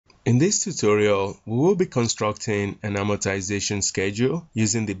In this tutorial, we will be constructing an amortization schedule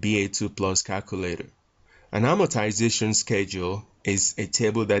using the BA2 Plus calculator. An amortization schedule is a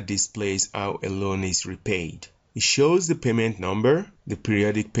table that displays how a loan is repaid. It shows the payment number, the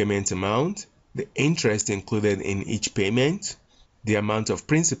periodic payment amount, the interest included in each payment, the amount of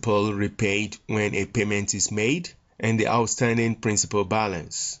principal repaid when a payment is made, and the outstanding principal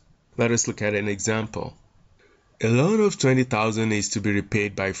balance. Let us look at an example. A loan of $20,000 is to be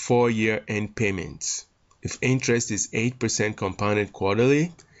repaid by 4 year-end payments. If interest is 8% compounded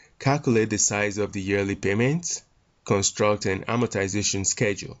quarterly, calculate the size of the yearly payments. Construct an amortization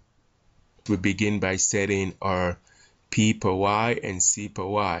schedule. We begin by setting our P per Y and C per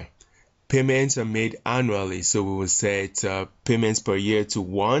Y. Payments are made annually, so we will set payments per year to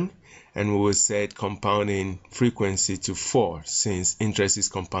 1, and we will set compounding frequency to 4 since interest is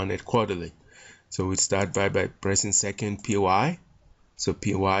compounded quarterly. So we start by pressing second PY. So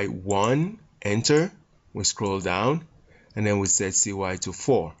PY 1, enter. We scroll down, and then we set CY to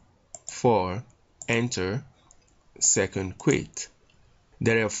 4. 4, enter. Second quit.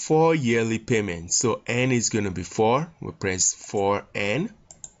 There are 4 yearly payments, so N is going to be 4. We press 4N.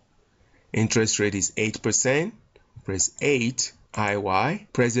 Interest rate is 8%. Press 8 IY.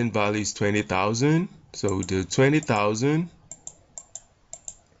 Present value is 20,000. So we do 20,000.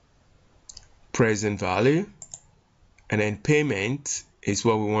 Present value, and then payment is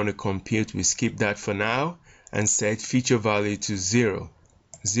what we want to compute. We skip that for now and set future value to 0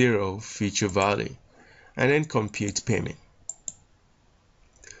 future value, and then compute payment.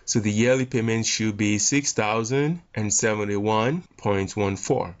 So the yearly payment should be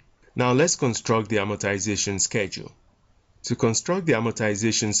 6,071.14. Now let's construct the amortization schedule. To construct the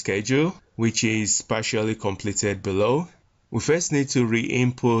amortization schedule, which is partially completed below, we first need to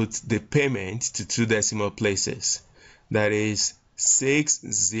re-input the payment to 2 decimal places. That is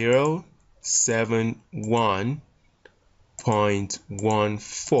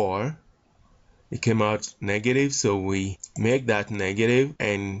 6071.14. It came out negative, so we make that negative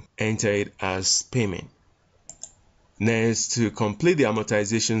and enter it as payment. Next, to complete the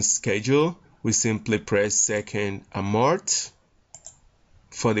amortization schedule, we simply press second amort.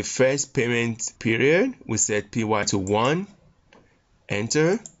 For the first payment period, we set PY to 1.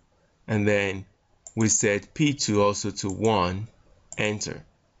 Enter, and then we set P2 also to 1, enter.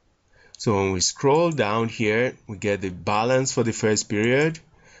 So when we scroll down here, we get the balance for the first period,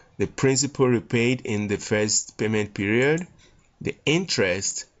 the principal repaid in the first payment period, the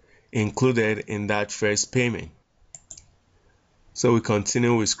interest included in that first payment. So we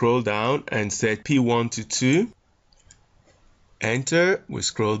continue, we scroll down and set P1 to 2, enter, we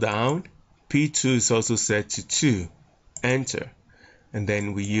scroll down, P2 is also set to 2, enter. And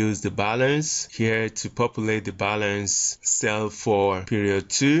then we use the balance here to populate the balance cell for period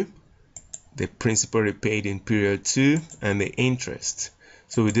 2, the principal repaid in period 2, and the interest.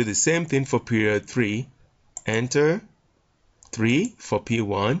 So we do the same thing for period 3, enter 3 for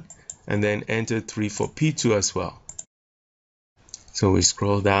P1, and then enter 3 for P2 as well. So we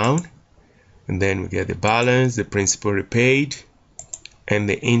scroll down, and then we get the balance, the principal repaid, and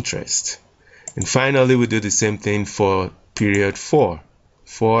the interest. And finally, we do the same thing for period 4.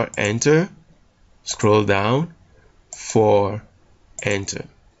 4, enter, scroll down, 4, enter,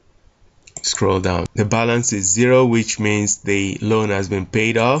 scroll down. The balance is 0, which means the loan has been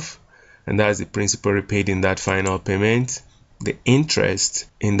paid off, and that's the principal repaid in that final payment, the interest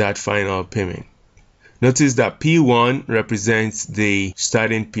in that final payment. Notice that P1 represents the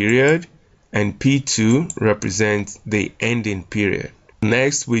starting period and P2 represents the ending period.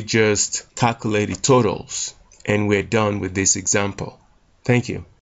 Next, we just calculate the totals, and we're done with this example. Thank you.